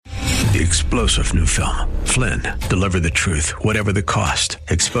the explosive new film, Flynn, Deliver the Truth, Whatever the Cost,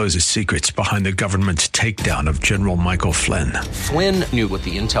 exposes secrets behind the government's takedown of General Michael Flynn. Flynn knew what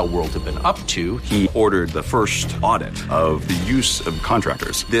the intel world had been up to. He ordered the first audit of the use of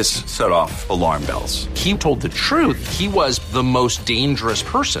contractors. This set off alarm bells. He told the truth. He was the most dangerous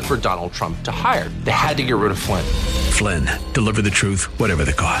person for Donald Trump to hire. They had to get rid of Flynn. Flynn, Deliver the Truth, Whatever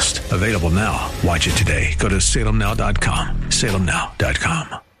the Cost. Available now. Watch it today. Go to salemnow.com.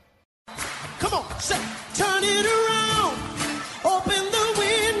 salemnow.com. Come on, say, turn it around. Open the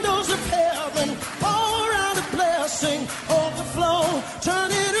windows of heaven. Pour out a blessing, overflow.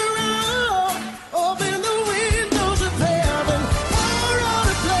 Turn it around. Open the windows of heaven. Pour out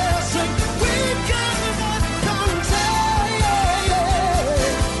a blessing. We've got what comes.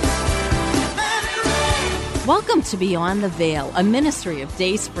 Welcome to Beyond the Veil, a ministry of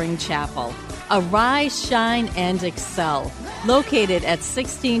Day Spring Chapel. Arise, shine, and excel. Located at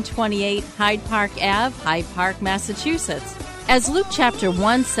 1628 Hyde Park Ave, Hyde Park, Massachusetts. As Luke chapter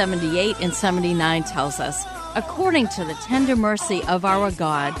 178 and 79 tells us, according to the tender mercy of our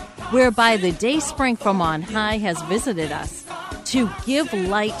God, whereby the day spring from on high has visited us, to give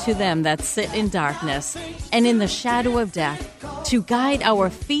light to them that sit in darkness and in the shadow of death, to guide our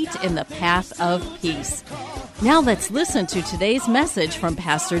feet in the path of peace. Now let's listen to today's message from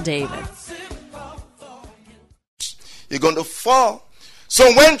Pastor David. You're going to fall.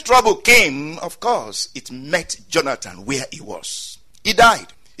 So when trouble came, of course, it met Jonathan where he was. He died.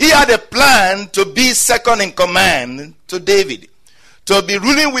 He had a plan to be second in command to David, to be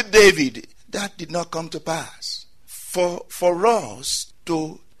ruling with David. That did not come to pass. For us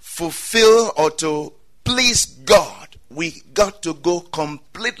to fulfill or to please God, we got to go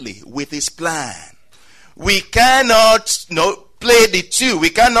completely with his plan. We cannot play the two. We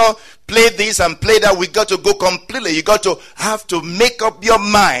cannot play this and play that. We got to go completely. You got to have to make up your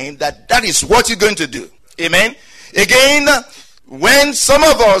mind that is what you're going to do. Amen. Again, when some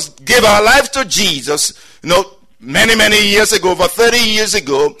of us gave our life to Jesus, many years ago, over 30 years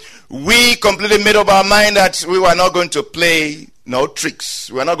ago, we completely made up our mind that we were not going to play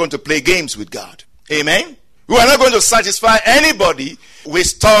tricks. We were not going to play games with God. Amen. We were not going to satisfy anybody. We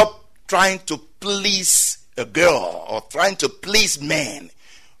stopped trying to please a girl or trying to please men.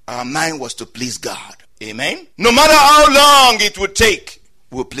 Our mind was to please God. Amen. No matter how long it would take,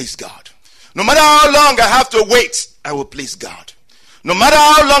 we'll please God. No matter how long I have to wait, I will please God. No matter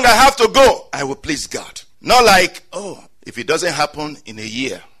how long I have to go, I will please God. Not like, if it doesn't happen in a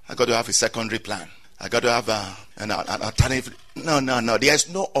year, I got to have a secondary plan. I got to have an alternative. No. There's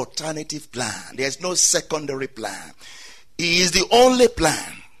no alternative plan. There's no secondary plan. He is the only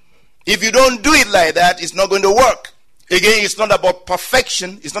plan. If you don't do it like that, it's not going to work. Again, it's not about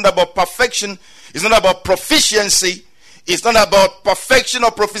perfection. It's not about perfection. It's not about proficiency. It's not about perfection or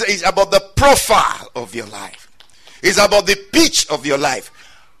proficiency. It's about the profile of your life. It's about the pitch of your life.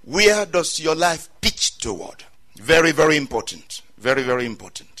 Where does your life pitch toward? Very, very important. Very, very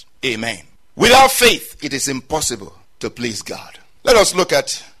important. Amen. Without faith, it is impossible to please God. Let us look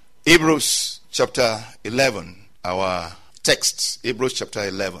at Hebrews chapter 11, our text. Hebrews chapter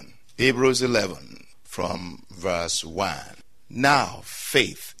 11. Hebrews 11 from verse 1. Now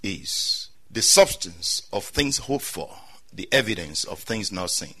faith is the substance of things hoped for, the evidence of things not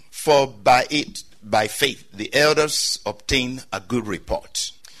seen. For by faith, the elders obtained a good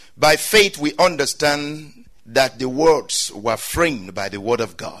report. By faith we understand that the worlds were framed by the word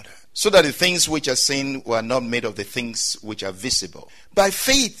of God, so that the things which are seen were not made of the things which are visible. By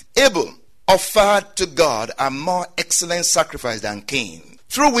faith Abel offered to God a more excellent sacrifice than Cain,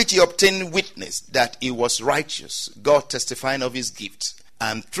 through which he obtained witness that he was righteous, God testifying of his gift,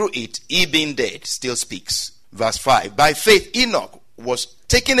 and through it, he being dead, still speaks. Verse 5, by faith Enoch was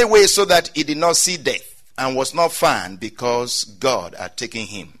taken away so that he did not see death, and was not found because God had taken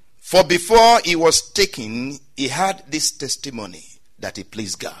him. For before he was taken, he had this testimony that he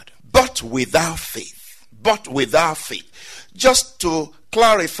pleased God. But without faith, just to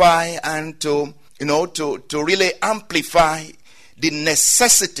clarify and to really amplify the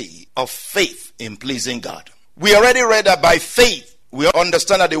necessity of faith in pleasing God. We already read that by faith, we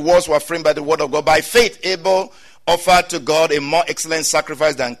understand that the worlds were framed by the word of God. By faith, Abel offered to God a more excellent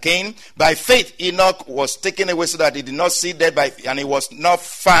sacrifice than Cain. By faith, Enoch was taken away so that he did not see death, and he was not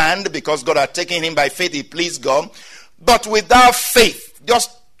found because God had taken him. By faith, he pleased God. But without faith,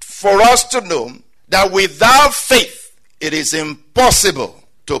 just for us to know that without faith, it is impossible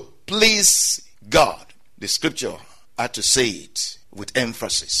to please God. The scripture had to say it with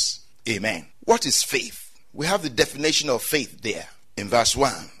emphasis. Amen. What is faith? We have the definition of faith there in verse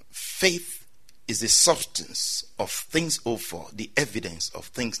 1. Faith is the substance of things hoped for, the evidence of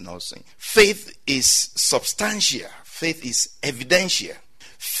things not seen. Faith is substantial. Faith is evidential.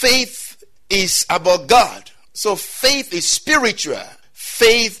 Faith is about God. So faith is spiritual.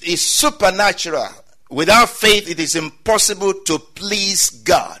 Faith is supernatural. Without faith, it is impossible to please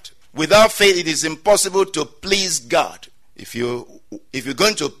God. Without faith, it is impossible to please God. If you're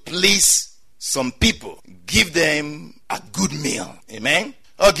going to please some people, give them a good meal. Amen?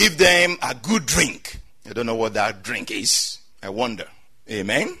 Or give them a good drink. I don't know what that drink is. I wonder.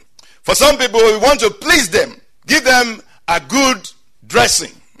 Amen? For some people, we want to please them. Give them a good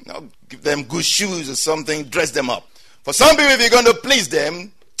dressing. Give them good shoes or something. Dress them up. For some people, if you're going to please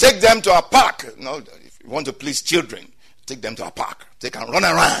them, take them to a park. If you want to please children, take them to a park. They can run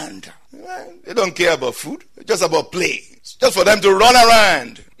around. They don't care about food. It's just about play. It's just for them to run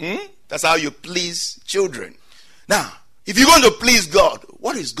around. That's how you please children. Now, if you're going to please God,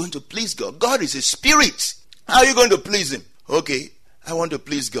 what is going to please God? God is a spirit. How are you going to please him? Okay, I want to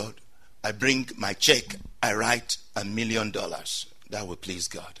please God. I bring my check. I write $1 million. That will please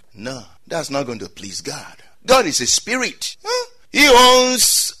God. No, that's not going to please God. God is a spirit. He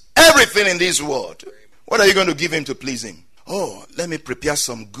owns everything in this world. What are you going to give him to please him? Oh, let me prepare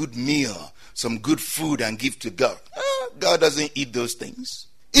some good meal, some good food and give to God. God doesn't eat those things.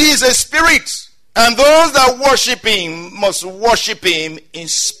 He is a spirit. And those that worship him must worship him in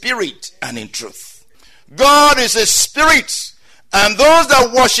spirit and in truth. God is a spirit. And those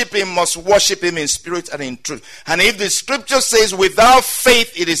that worship him must worship him in spirit and in truth. And if the scripture says without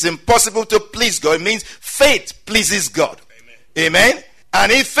faith it is impossible to please God, it means faith pleases God. Amen.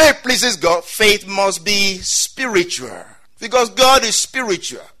 And if faith pleases God, faith must be spiritual. Because God is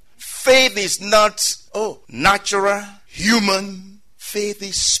spiritual. Faith is not, natural, human. Faith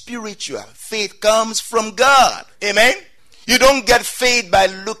is spiritual. Faith comes from God. Amen. You don't get faith by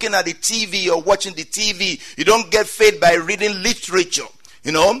looking at the TV or watching the TV. You don't get faith by reading literature.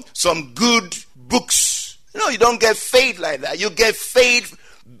 Some good books. You don't get faith like that. You get faith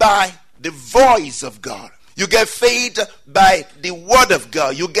by the voice of God. You get faith by the word of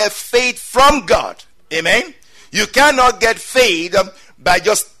God. You get faith from God. Amen. You cannot get faith by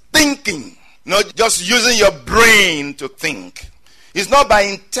just thinking. Just using your brain to think. It's not by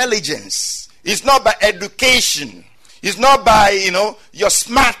intelligence. It's not by education. It's not by, your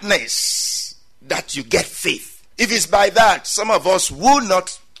smartness that you get faith. If it's by that, some of us will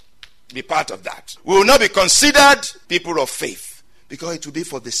not be part of that. We will not be considered people of faith because it will be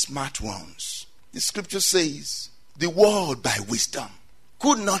for the smart ones. The scripture says, the world by wisdom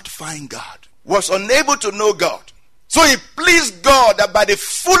could not find God, was unable to know God. So it pleased God that by the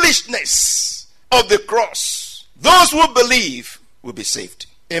foolishness of the cross, those who believe will be saved.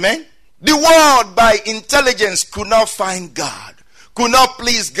 Amen. The world by intelligence could not find God, could not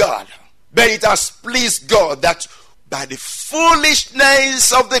please God, but it has pleased God that by the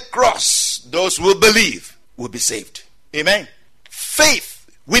foolishness of the cross, those who believe will be saved. Amen. Faith.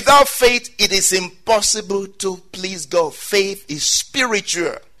 Without faith, it is impossible to please God. Faith is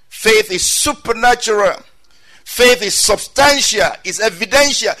spiritual. Faith is supernatural. Faith is substantial, is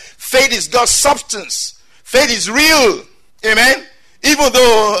evidential. Faith is God's substance. Faith is real. Amen. Even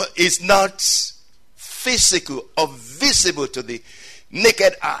though it's not physical or visible to the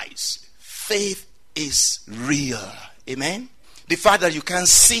naked eyes, faith is real. Amen. The fact that you can't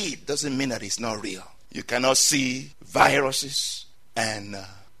see it doesn't mean that it's not real. You cannot see viruses and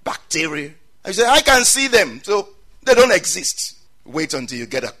bacteria. I say, I can see them, so they don't exist. Wait until you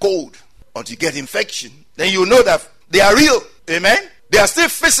get a cold, until you get infection. Then you know that they are real. Amen. They are still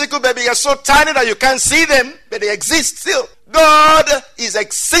physical, but they are so tiny that you can't see them, but they exist still. God is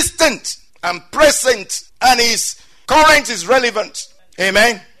existent and present, and his current is relevant.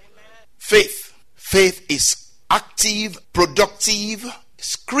 Amen. Faith. Faith is active, productive,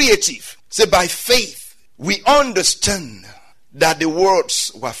 it's creative. So by faith, we understand that the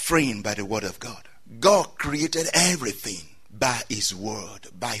worlds were framed by the word of God. God created everything by his word.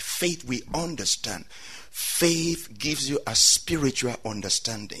 By faith, we understand. Faith gives you a spiritual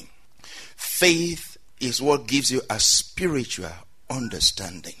understanding. Faith is what gives you a spiritual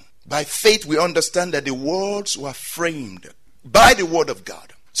understanding. By faith, we understand that the worlds were framed by the word of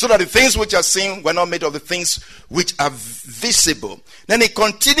God, so that the things which are seen were not made of the things which are visible. Then it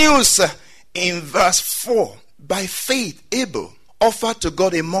continues in verse 4. By faith, Abel offered to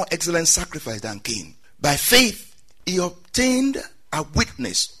God a more excellent sacrifice than Cain. By faith, he obtained a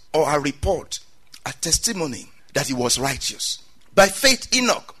witness or a report, a testimony that he was righteous. By faith,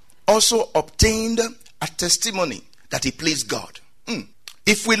 Enoch also obtained a testimony that he pleased God.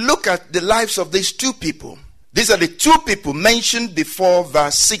 If we look at the lives of these two people, these are the two people mentioned before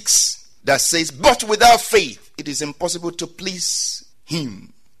verse 6. that says, but without faith, it is impossible to please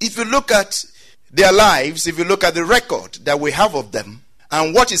him. If you look at their lives, if you look at the record that we have of them,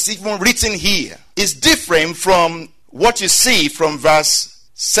 and what is even written here is different from what you see from verse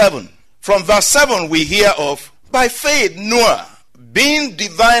 7. From verse 7, we hear of, by faith, Noah, being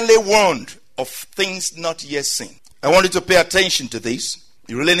divinely warned of things not yet seen. I want you to pay attention to this.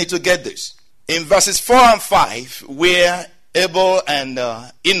 You really need to get this. In verses 4 and 5, where Abel and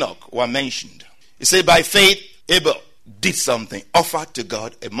Enoch were mentioned, it said, by faith, Abel did something, offered to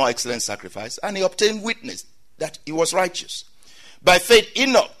God a more excellent sacrifice, and he obtained witness that he was righteous. By faith,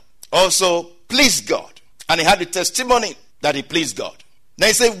 Enoch also pleased God, and he had the testimony that he pleased God. Then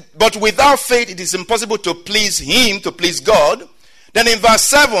he said, but without faith, it is impossible to please him, to please God. Then in verse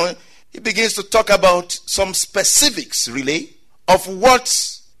 7, he begins to talk about some specifics, really, of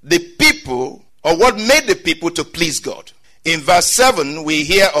what the people, or what made the people to please God. In verse 7, we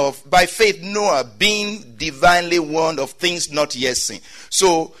hear of, by faith, Noah being divinely warned of things not yet seen.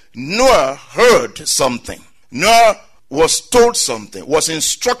 So, Noah heard something. Noah was told something, was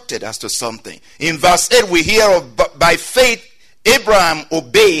instructed as to something. In verse 8, we hear of, by faith, Abraham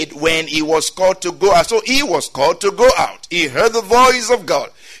obeyed when he was called to go out. So he was called to go out. He heard the voice of God.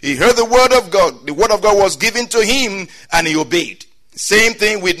 He heard the word of God. The word of God was given to him, and he obeyed. Same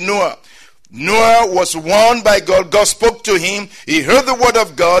thing with Noah. Noah was warned by God. God spoke to him. He heard the word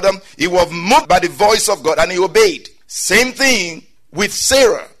of God. He was moved by the voice of God, and he obeyed. Same thing with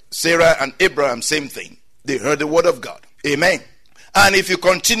Sarah. Sarah and Abraham, same thing. They heard the word of God. Amen. And if you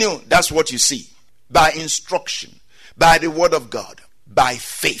continue, that's what you see. By instruction, by the word of God, by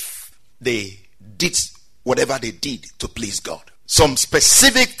faith, they did whatever they did to please God. Some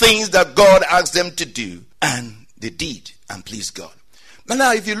specific things that God asked them to do, and they did and pleased God. But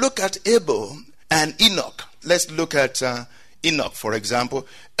now, if you look at Abel and Enoch, let's look at Enoch, for example.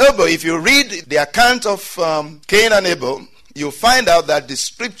 Abel, if you read the account of Cain and Abel, you'll find out that the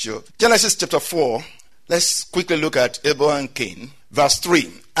scripture, Genesis chapter 4, let's quickly look at Abel and Cain, verse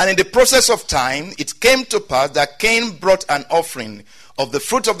 3. And in the process of time, it came to pass that Cain brought an offering of the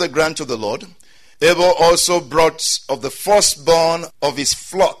fruit of the ground to the Lord. Abel also brought of the firstborn of his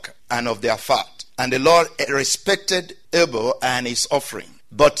flock and of their fat. And the Lord respected Abel and his offering,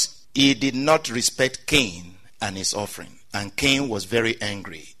 but he did not respect Cain and his offering. And Cain was very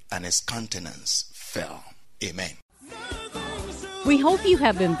angry, and his countenance fell. Amen. We hope you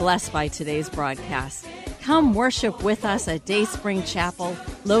have been blessed by today's broadcast. Come worship with us at Day Spring Chapel,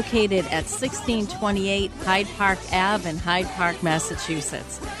 located at 1628 Hyde Park Ave in Hyde Park,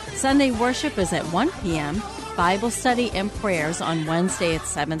 Massachusetts. Sunday worship is at 1 p.m., Bible study and prayers on Wednesday at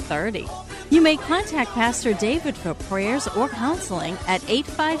 7:30. You may contact Pastor David for prayers or counseling at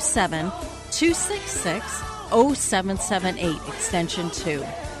 857-266-0778, extension 2.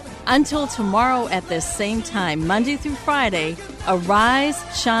 Until tomorrow at this same time, Monday through Friday, arise,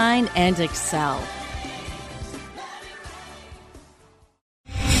 shine, and excel.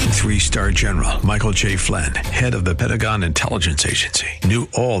 3-star General Michael J. Flynn, head of the Pentagon Intelligence Agency, knew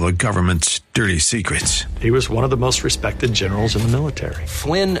all the government's dirty secrets. He was one of the most respected generals in the military.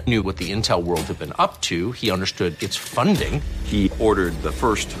 Flynn knew what the intel world had been up to. He understood its funding. He ordered the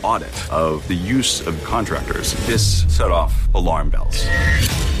first audit of the use of contractors. This set off alarm bells.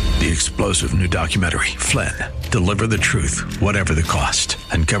 The explosive new documentary, Flynn, Deliver the Truth, Whatever the Cost,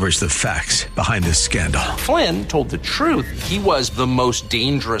 uncovers the facts behind this scandal. Flynn told the truth. He was the most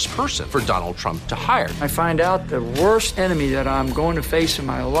dangerous person for Donald Trump to hire. I find out the worst enemy that I'm going to face in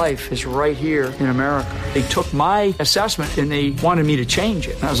my life is right here in America. They took my assessment and they wanted me to change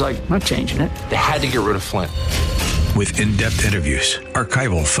it. And I was like, I'm not changing it. They had to get rid of Flynn. With in-depth interviews,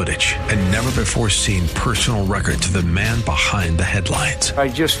 archival footage, and never-before-seen personal records of the man behind the headlines. I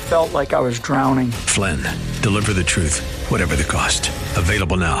just felt like I was drowning. Flynn, Deliver the Truth, Whatever the Cost.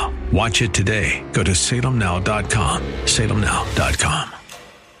 Available now. Watch it today. Go to salemnow.com. salemnow.com.